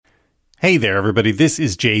Hey there, everybody. This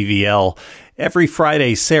is JVL. Every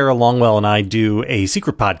Friday, Sarah Longwell and I do a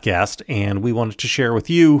secret podcast, and we wanted to share with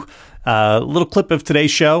you a little clip of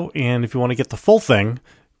today's show. And if you want to get the full thing,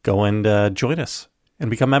 go and join us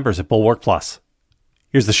and become members at Bulwark Plus.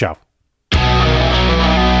 Here's the show.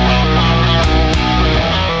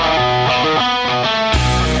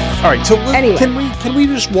 All right, so anyway, can we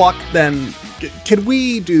just walk then? Can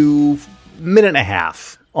we do a minute and a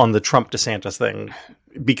half on the Trump-DeSantis thing?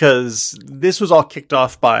 Because this was all kicked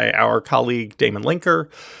off by our colleague Damon Linker,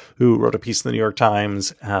 who wrote a piece in the New York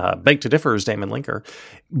Times, Beg to Differ's Damon Linker,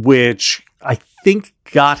 which I think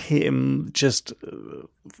got him just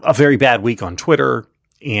a very bad week on Twitter.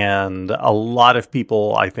 And a lot of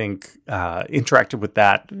people, I think, interacted with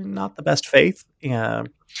that, not the best faith.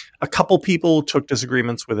 A couple people took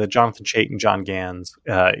disagreements with it, Jonathan Chait and John Gans,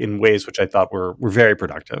 in ways which I thought were very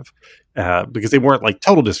productive, because they weren't like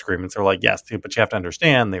total disagreements. They were like, yes, but you have to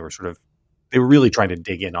understand, they were really trying to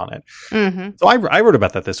dig in on it. Mm-hmm. So I wrote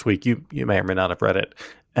about that this week. You may or may not have read it.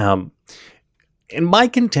 And my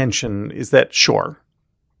contention is that, sure,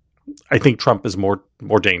 I think Trump is more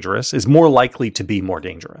dangerous, is more likely to be more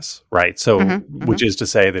dangerous, right? So, which is to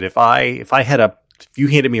say that if you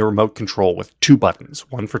handed me a remote control with two buttons,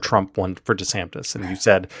 one for Trump, one for DeSantis, and you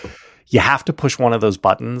said, you have to push one of those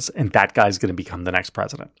buttons and that guy's going to become the next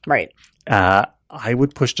president. Right. I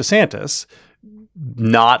would push DeSantis,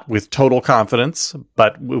 not with total confidence,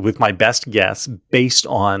 but with my best guess based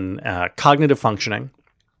on cognitive functioning.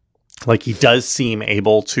 Like, he does seem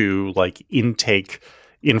able to intake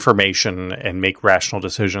information and make rational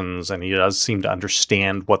decisions, and he does seem to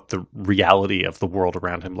understand what the reality of the world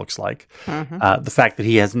around him looks like. Mm-hmm. The fact that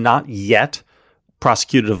he has not yet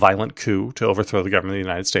prosecuted a violent coup to overthrow the government of the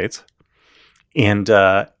United States, and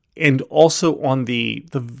also on the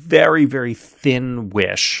very, very thin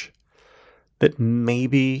wish that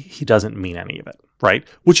maybe he doesn't mean any of it, right?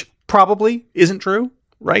 Which probably isn't true.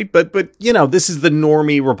 Right. But this is the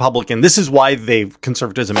normie Republican. This is why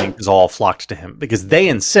conservatism has all flocked to him, because they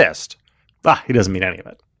insist, he doesn't mean any of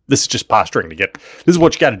it. This is just posturing this is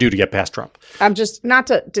what you got to do to get past Trump. I'm just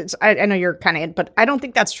I know you're kind of, but I don't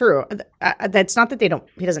think that's true. That's not that he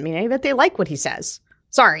doesn't mean any of it. They like what he says.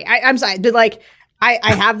 Sorry. I'm sorry. I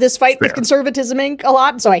have this fight with Conservatism Inc. a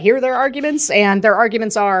lot. So I hear their arguments, and their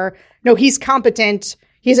arguments are, no, he's competent.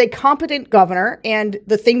 He's a competent governor, and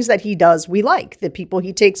the things that he does, we like. The people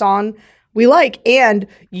he takes on, we like. And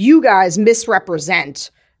you guys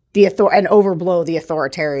misrepresent and overblow the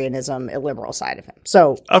authoritarianism, illiberal side of him.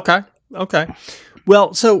 So okay.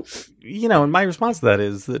 Well, so and my response to that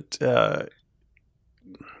is that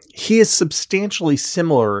he is substantially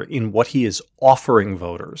similar in what he is offering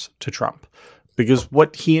voters to Trump. Because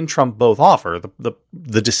what he and Trump both offer,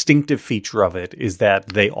 the distinctive feature of it is that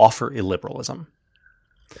they offer illiberalism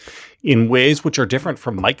in ways which are different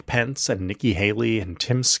from Mike Pence and Nikki Haley and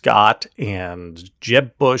Tim Scott and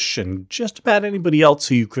Jeb Bush and just about anybody else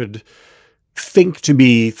who you could think to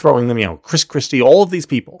be throwing them, Chris Christie, all of these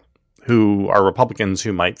people who are Republicans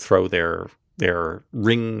who might throw their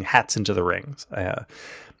ring hats into the rings.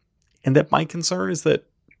 And that my concern is that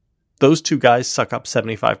those two guys suck up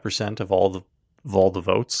 75% of all the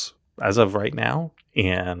votes as of right now.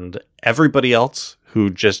 And everybody else who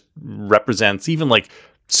just represents even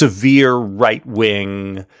severe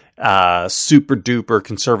right-wing, super-duper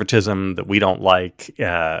conservatism that we don't like,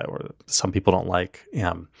 or some people don't like,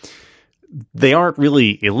 they aren't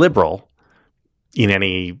really illiberal in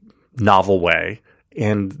any novel way,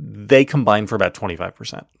 and they combine for about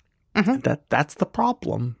 25%. Mm-hmm. That's the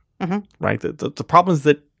problem, right? The problem is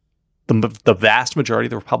that the vast majority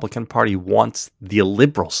of the Republican Party wants the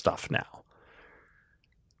illiberal stuff now.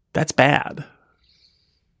 That's bad.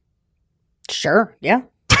 Sure, yeah.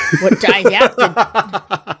 Okay.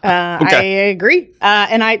 I agree.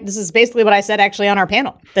 And this is basically what I said actually on our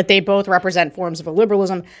panel, that they both represent forms of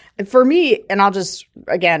illiberalism. And for me, and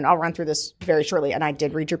I'll run through this very shortly, and I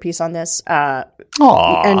did read your piece on this. And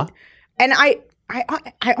I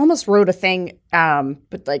almost wrote a thing,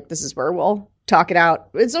 but this is where we'll talk it out.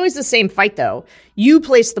 It's always the same fight, though. You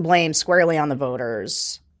place the blame squarely on the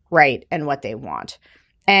voters, right, and what they want.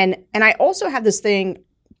 And I also have this thing.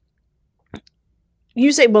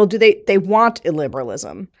 You say, well, do they want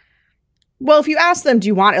illiberalism? Well, if you ask them, do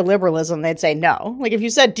you want illiberalism? They'd say no. If you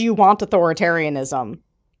said, do you want authoritarianism?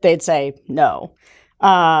 They'd say no.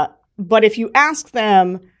 But if you ask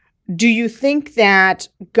them, do you think that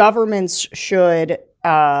governments should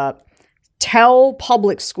tell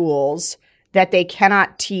public schools that they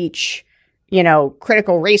cannot teach,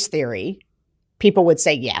 critical race theory? People would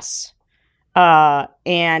say yes.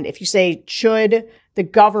 And if you say, should the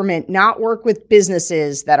government not work with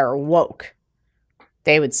businesses that are woke,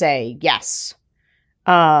 they would say yes.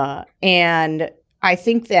 And I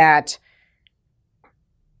think that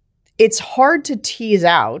it's hard to tease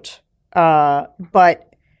out, but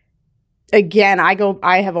again, I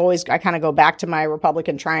kind of go back to my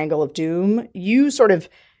Republican triangle of doom. You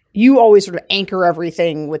always sort of anchor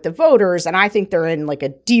everything with the voters, and I think they're in like a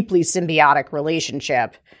deeply symbiotic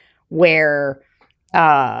relationship where,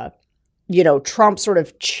 Trump sort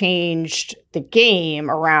of changed the game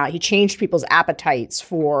around. He changed people's appetites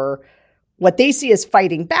for what they see as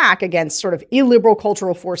fighting back against sort of illiberal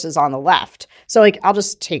cultural forces on the left. So, like, I'll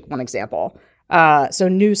just take one example. So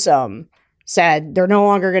Newsom said they're no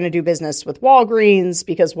longer going to do business with Walgreens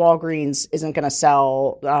because Walgreens isn't going to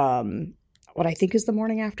sell what I think is the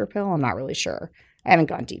morning after pill. I'm not really sure. I haven't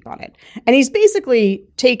gone deep on it. And he's basically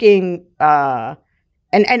taking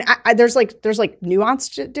there's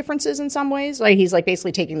nuanced differences in some ways. Like he's like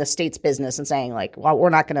basically taking the state's business and saying like, well, we're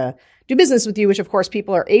not going to do business with you, which of course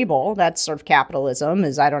people are able. That's sort of capitalism,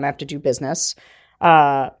 is I don't have to do business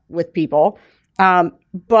with people.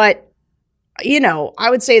 But I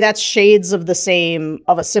would say that's shades of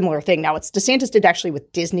a similar thing. Now, it's DeSantis did actually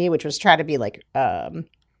with Disney, which was try to be like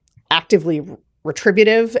actively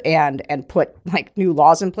retributive and put like new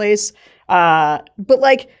laws in place. But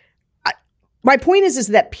like, my point is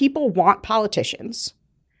that people want politicians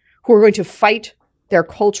who are going to fight their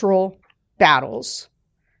cultural battles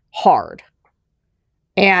hard.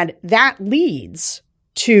 And that leads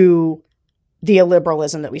to the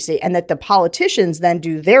illiberalism that we see, and that the politicians then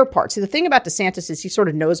do their part. See, the thing about DeSantis is he sort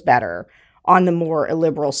of knows better on the more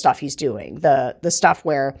illiberal stuff he's doing, the stuff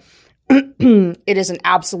where it is an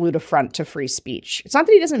absolute affront to free speech. It's not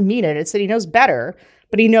that he doesn't mean it, it's that he knows better,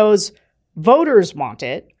 but he knows voters want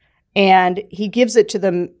it, and he gives it to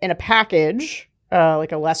them in a package,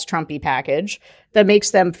 like a less Trumpy package, that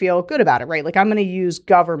makes them feel good about it, right? Like, I'm going to use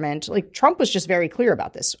government. Like, Trump was just very clear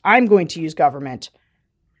about this. I'm going to use government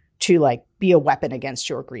to like be a weapon against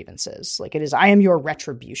your grievances. Like it is, I am your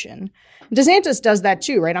retribution. DeSantis does that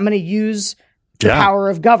too, right? I'm going to use the power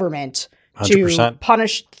of government 100%. To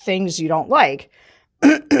punish things you don't like.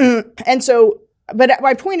 And so, but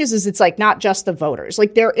my point is it's like not just the voters,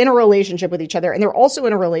 like they're in a relationship with each other, and they're also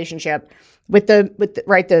in a relationship with the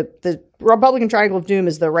Republican triangle of doom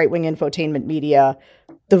is the right-wing infotainment media,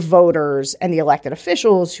 the voters, and the elected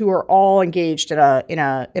officials, who are all engaged in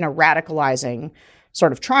a radicalizing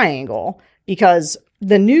sort of triangle, because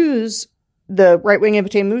the news, the right-wing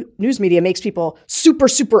infotainment news media makes people super,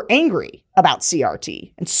 super angry about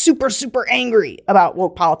CRT and super, super angry about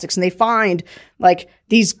woke politics. And they find like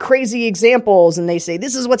these crazy examples and they say,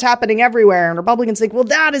 this is what's happening everywhere. And Republicans think, well,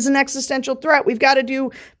 that is an existential threat. We've got to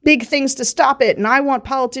do big things to stop it. And I want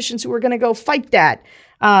politicians who are going to go fight that.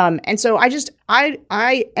 And so I think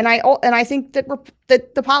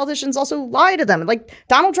that the politicians also lie to them. Like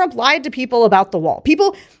Donald Trump lied to people about the wall.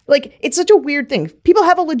 People, like, it's such a weird thing. People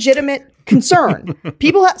have a legitimate concern.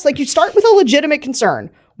 It's like you start with a legitimate concern.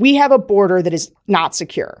 We have a border that is not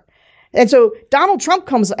secure. And so Donald Trump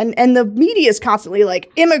comes and the media is constantly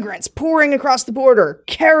like, immigrants pouring across the border,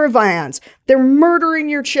 caravans, they're murdering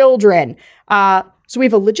your children. So we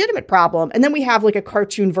have a legitimate problem. And then we have like a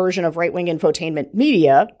cartoon version of right-wing infotainment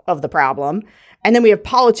media of the problem. And then we have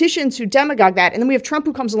politicians who demagogue that. And then we have Trump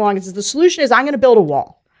who comes along and says, the solution is I'm going to build a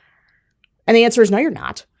wall. And the answer is, no, you're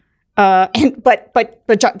not. But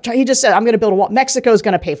he just said, I'm going to build a wall. Mexico's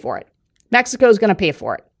going to pay for it. Mexico's going to pay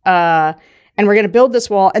for it. And we're going to build this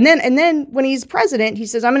wall. And then when he's president, he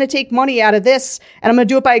says, I'm going to take money out of this and I'm going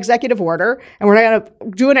to do it by executive order. And we're going to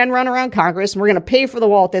do an end run around Congress and we're going to pay for the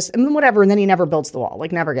wall at this and then whatever. And then he never builds the wall,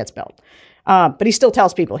 like never gets built. But he still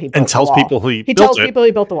tells people he built the wall. And tells people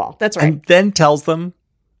he built the wall. That's right. And then tells them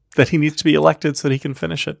that he needs to be elected so that he can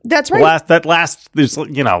finish it. That's right. There's,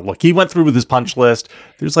 look, he went through with his punch list.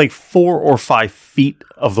 There's like 4 or 5 feet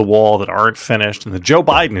of the wall that aren't finished. And Joe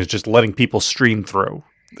Biden is just letting people stream through.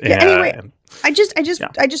 Anyway, I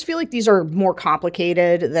just feel like these are more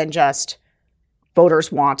complicated than just voters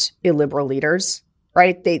want illiberal leaders,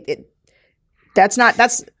 right? They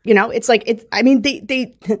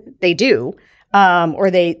do,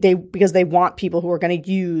 or they because they want people who are going to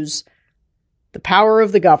use the power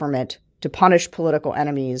of the government to punish political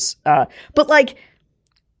enemies. But like,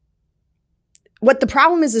 what the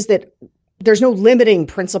problem is that there's no limiting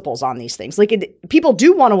principles on these things. Like, people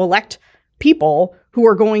do want to elect people who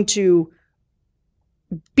are going to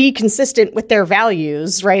be consistent with their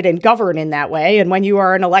values, right, and govern in that way. And when you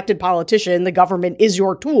are an elected politician, the government is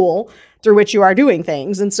your tool through which you are doing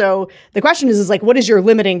things. And so the question is like, what is your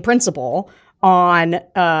limiting principle on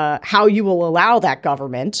how you will allow that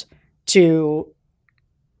government to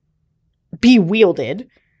be wielded.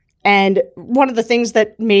 And one of the things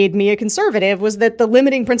that made me a conservative was that the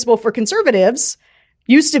limiting principle for conservatives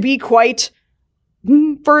used to be quite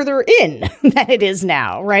further in than it is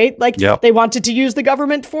now, right? Like they wanted to use the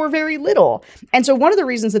government for very little. And so one of the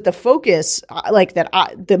reasons that the focus,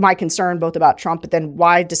 that my concern both about Trump, but then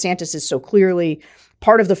why DeSantis is so clearly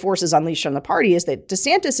part of the forces unleashed on the party is that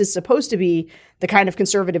DeSantis is supposed to be the kind of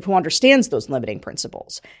conservative who understands those limiting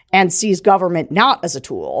principles and sees government not as a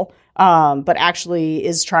tool, but actually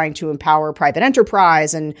is trying to empower private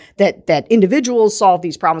enterprise and that individuals solve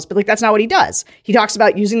these problems. But that's not what he does. He talks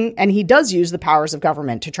about using, and he does use the powers of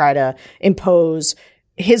government to try to impose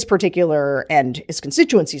his particular and his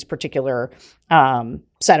constituency's particular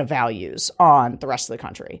set of values on the rest of the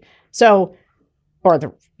country. So, or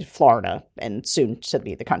the Florida and soon to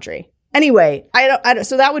be the country. Anyway,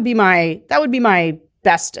 so that would be my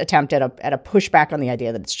best attempt at a pushback on the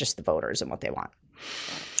idea that it's just the voters and what they want.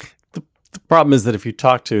 The problem is that if you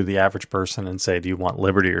talk to the average person and say, do you want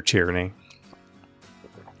liberty or tyranny?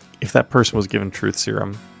 If that person was given truth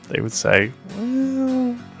serum, they would say,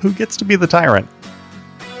 well, who gets to be the tyrant?